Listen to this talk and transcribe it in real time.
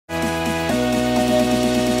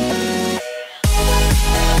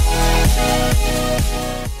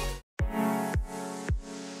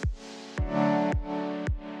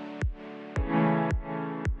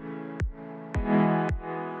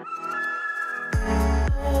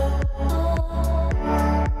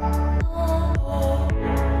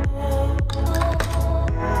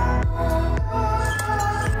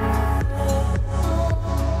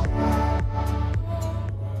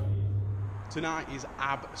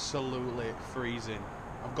absolutely freezing.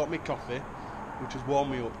 I've got my coffee, which has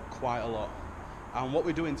warmed me up quite a lot. And what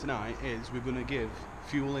we're doing tonight is we're going to give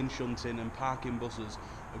fueling, shunting and parking buses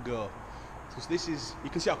a go. Because this is, you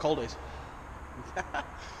can see how cold it is.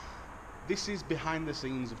 This is behind the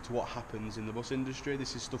scenes of to what happens in the bus industry.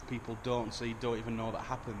 This is stuff people don't see, don't even know that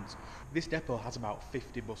happens. This depot has about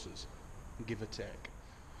 50 buses, give or take.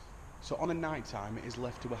 So on a night time, it is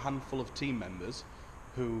left to a handful of team members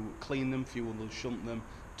who clean them, fuel them, shunt them,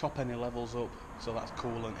 top any levels up, so that's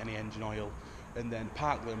coolant, any engine oil, and then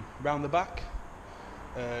park them round the back,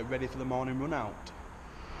 ready for the morning run out.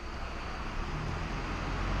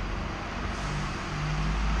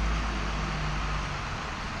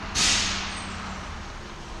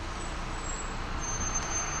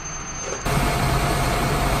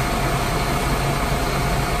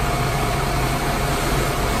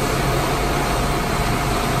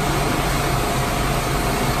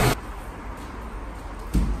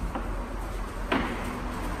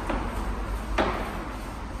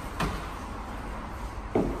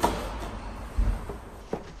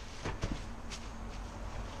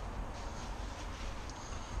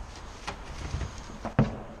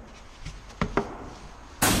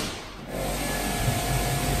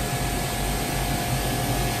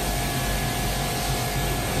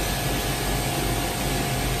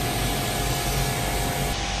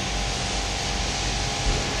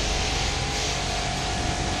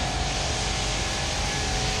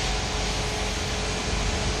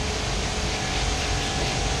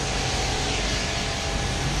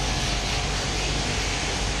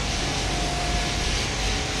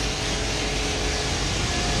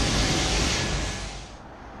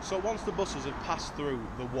 So once the buses have passed through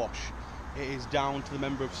the wash, it is down to the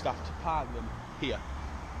member of staff to park them here.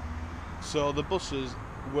 So the buses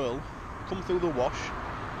will come through the wash,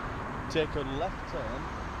 take a left turn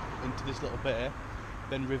into this little bay,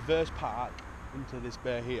 then reverse park into this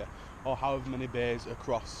bay here, or however many bays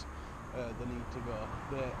across they need to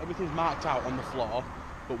go. Everything's marked out on the floor,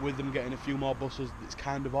 but with them getting a few more buses, it's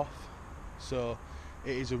kind of off. So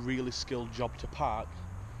it is a really skilled job to park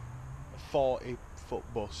a 40-foot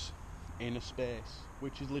bus in a space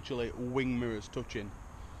which is literally wing mirrors touching.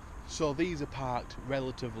 So these are parked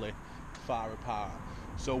relatively far apart.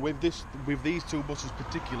 So with these two buses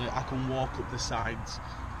particularly, I can walk up the sides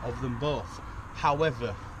of them both.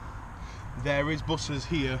 However, there is buses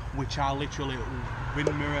here which are literally wing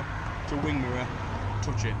mirror to wing mirror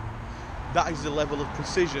touching. That is the level of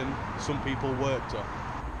precision some people work to.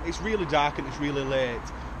 It's really dark and it's really late,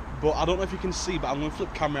 but I don't know if you can see, but I'm going to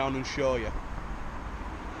flip camera on and show you.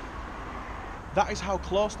 That is how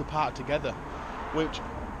close they're parked together, which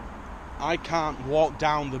I can't walk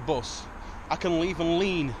down the bus. I can leave and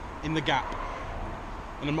lean in the gap,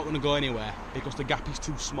 and I'm not going to go anywhere because the gap is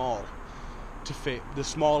too small to fit the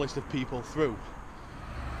smallest of people through.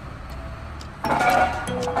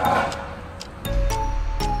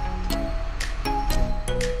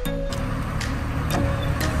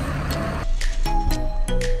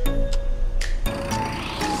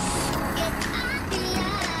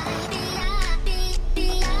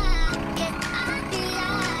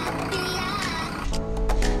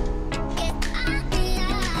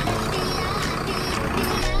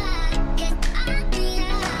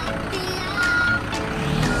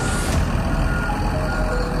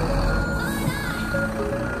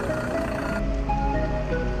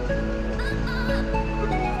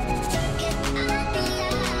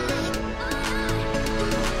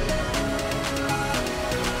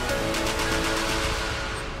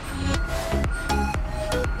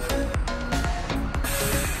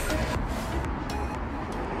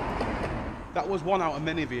 That was one out of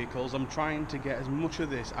many vehicles. I'm trying to get as much of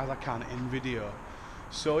this as I can in video.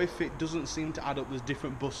 So if it doesn't seem to add up, there's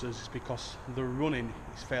different buses, it's because the running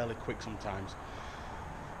is fairly quick sometimes.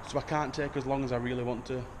 So I can't take as long as I really want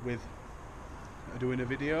to with doing a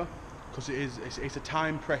video, because it's a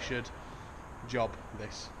time pressured job,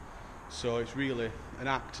 this. So it's really an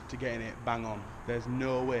act to getting it bang on. There's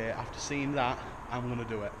no way, after seeing that, I'm going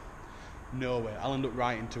to do it. No way. I'll end up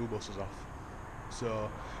writing 2 buses off.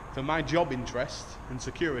 So for my job interest and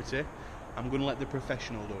security, I'm going to let the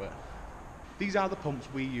professional do it. These are the pumps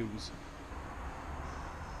we use.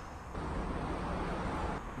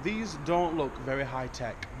 These don't look very high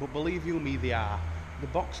tech, but believe you me, they are. The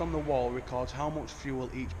box on the wall records how much fuel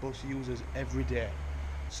each bus uses every day,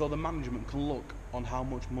 so the management can look on how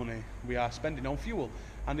much money we are spending on fuel,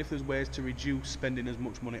 and if there's ways to reduce spending as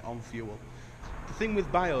much money on fuel. The thing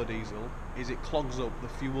with biodiesel is it clogs up the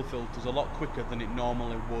fuel filters a lot quicker than it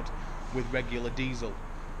normally would with regular diesel.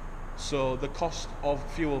 So the cost of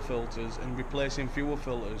fuel filters and replacing fuel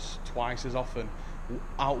filters twice as often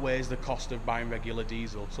outweighs the cost of buying regular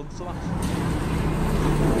diesel. So that's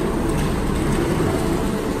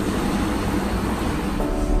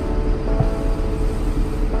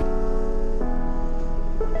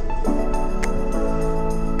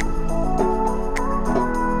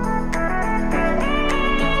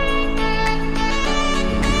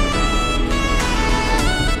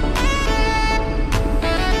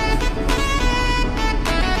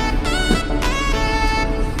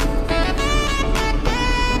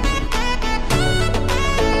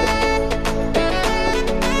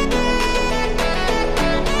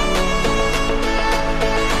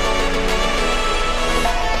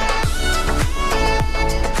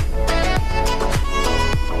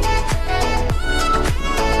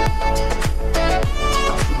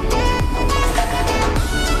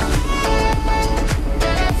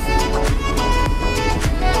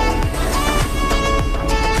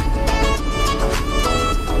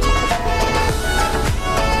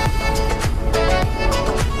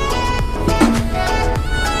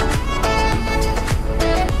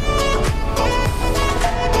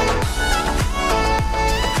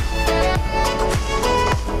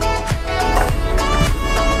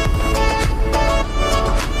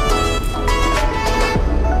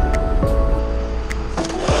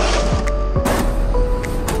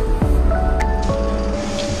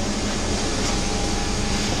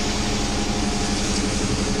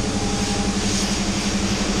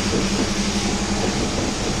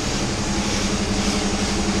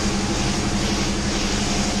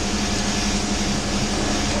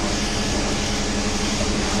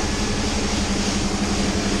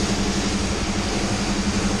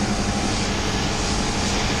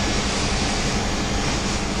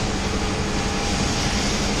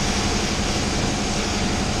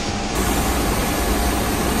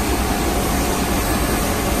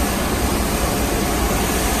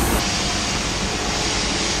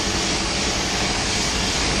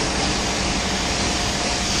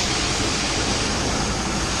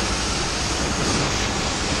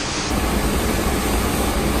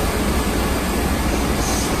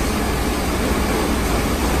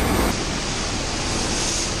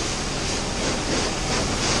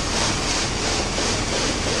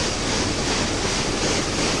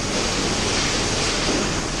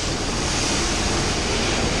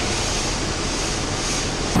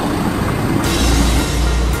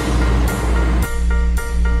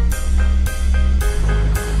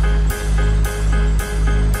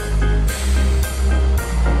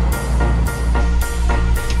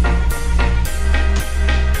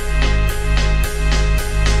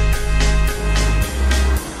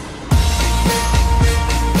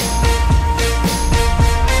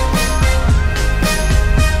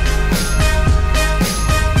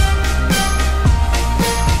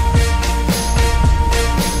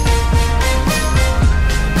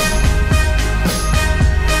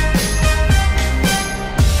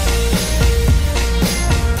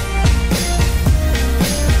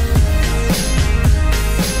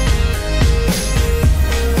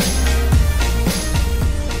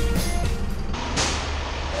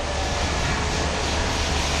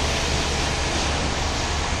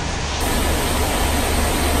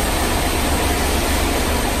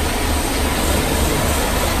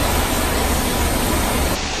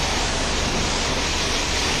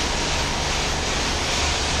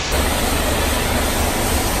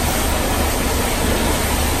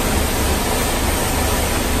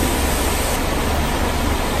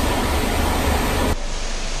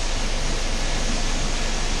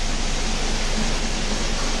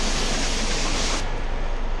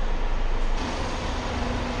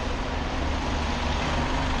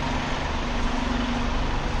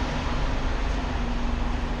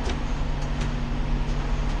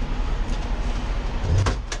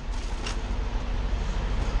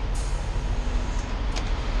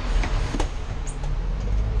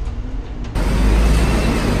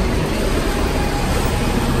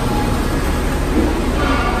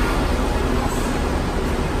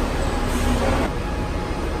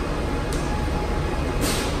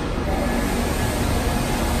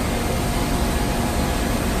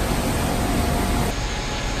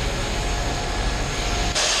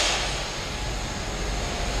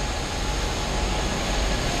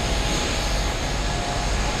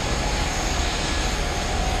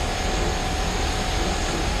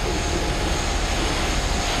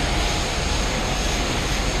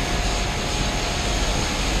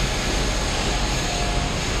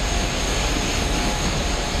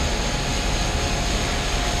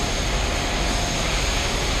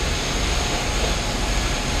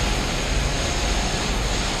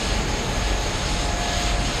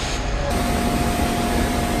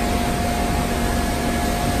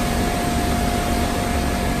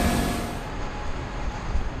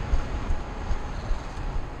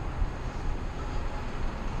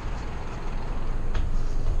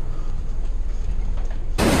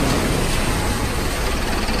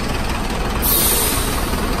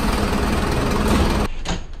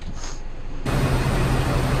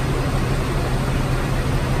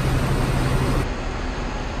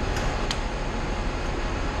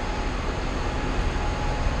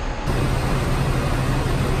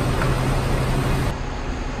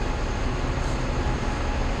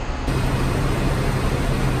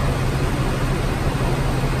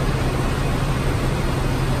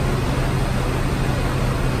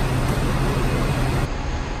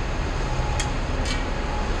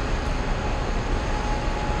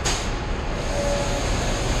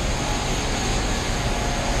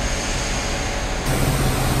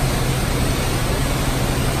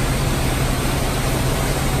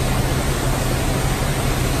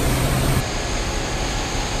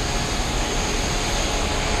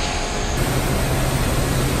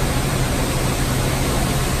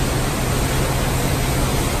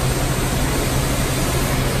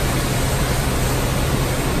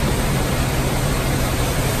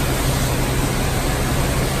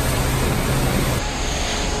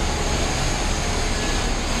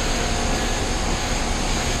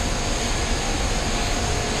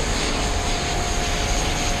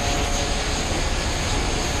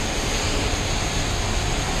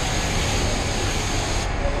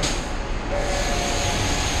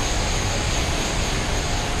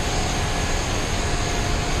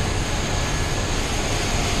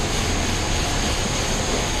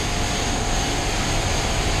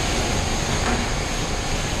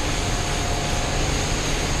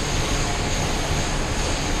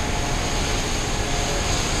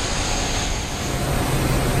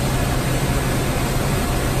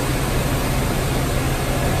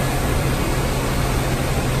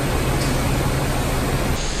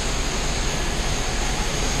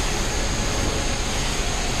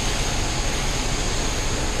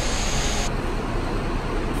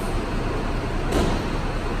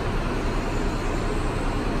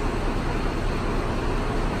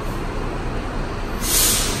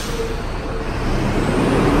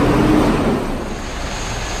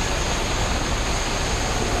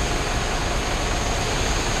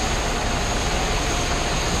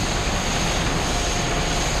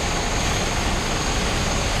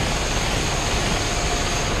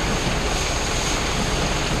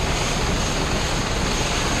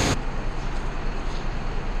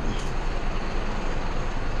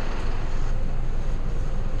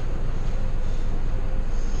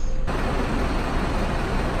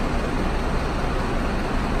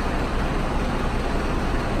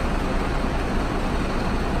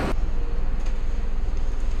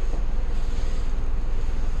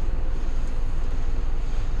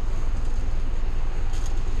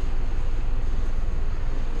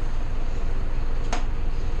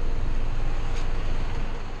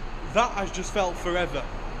that has just felt forever.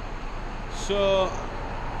 So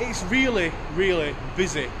it's really, really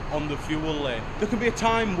busy on the fuel lane. There can be a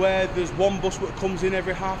time where there's one bus that comes in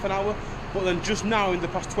every half an hour, but then just now in the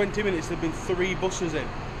past 20 minutes there have been 3 buses in.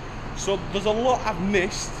 So there's a lot I've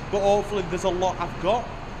missed, but hopefully there's a lot I've got.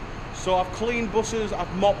 So I've cleaned buses,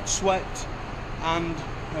 I've mopped, swept, and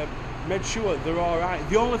made sure they're alright.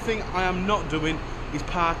 The only thing I am not doing is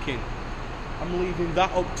parking. I'm leaving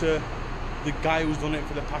that up to the guy who's done it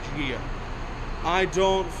for the past year. I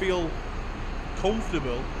don't feel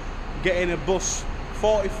comfortable getting a bus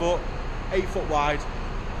 40 foot, 8 foot wide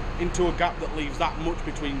into a gap that leaves that much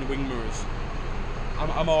between the wing mirrors.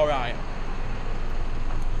 I'm alright.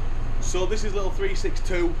 So this is little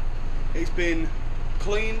 362. It's been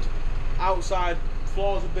cleaned, outside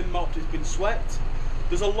floors have been mopped, it's been swept.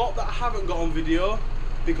 There's a lot that I haven't got on video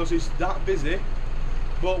because it's that busy,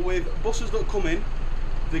 but with buses that come in,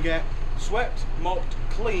 they get swept, mopped,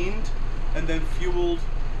 cleaned, and then fueled.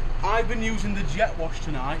 I've been using the jet wash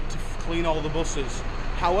tonight to clean all the buses.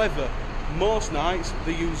 However, most nights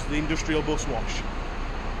they use the industrial bus wash,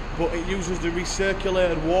 but it uses the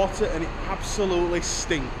recirculated water and it absolutely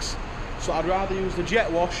stinks. So I'd rather use the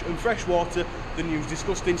jet wash and fresh water than use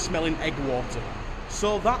disgusting smelling egg water.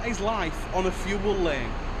 So that is life on a fuel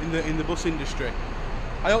lane in the bus industry.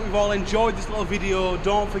 I hope you've all enjoyed this little video.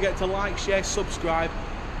 Don't forget to like, share, subscribe.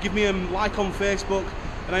 Give me a like on Facebook,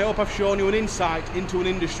 and I hope I've shown you an insight into an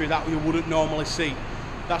industry that you wouldn't normally see.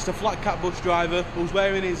 That's the flat cap bus driver who's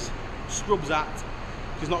wearing his scrubs hat.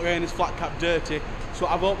 He's not wearing his flat cap dirty. So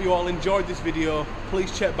I hope you all enjoyed this video.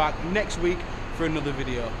 Please check back next week for another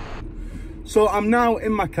video. So I'm now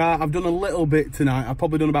in my car. I've done a little bit tonight. I've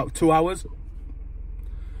probably done about 2 hours.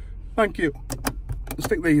 Thank you.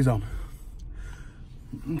 Stick these on.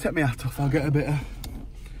 And take my hat off. I'll get a bit of...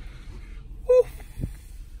 Woo.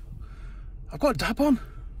 I've got a dab on.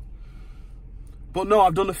 But no,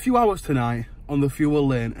 I've done a few hours tonight on the fuel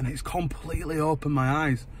lane and it's completely opened my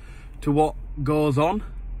eyes to what goes on.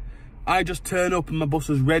 I just turn up and my bus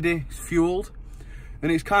is ready, it's fueled,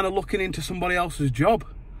 and it's kind of looking into somebody else's job.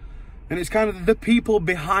 And it's kind of the people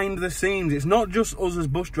behind the scenes. It's not just us as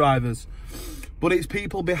bus drivers, but it's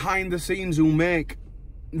people behind the scenes who make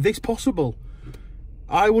this possible.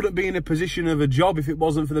 I wouldn't be in a position of a job if it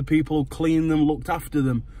wasn't for the people who cleaned them, looked after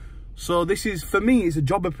them. So this is, for me, it's a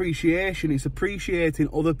job appreciation. It's appreciating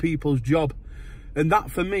other people's job. And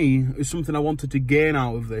that, for me, is something I wanted to gain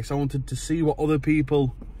out of this. I wanted to see what other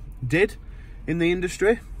people did in the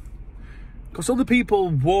industry. Because other people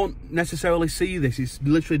won't necessarily see this. It's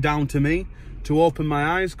literally down to me to open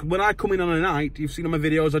my eyes. When I come in on a night, you've seen on my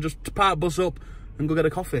videos, I just park bus up and go get a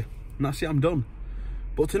coffee. And that's it, I'm done.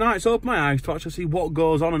 But tonight it's opened my eyes to actually see what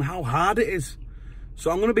goes on and how hard it is.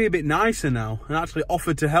 So I'm going to be a bit nicer now and actually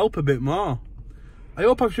offer to help a bit more. I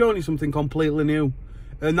hope I've shown you something completely new.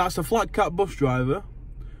 And that's a flat cap bus driver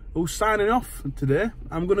who's signing off today.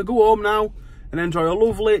 I'm going to go home now and enjoy a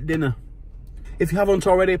lovely dinner. If you haven't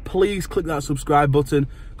already, please click that subscribe button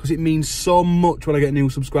because it means so much when I get new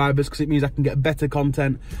subscribers, because it means I can get better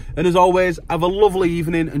content. And as always, have a lovely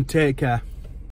evening and take care.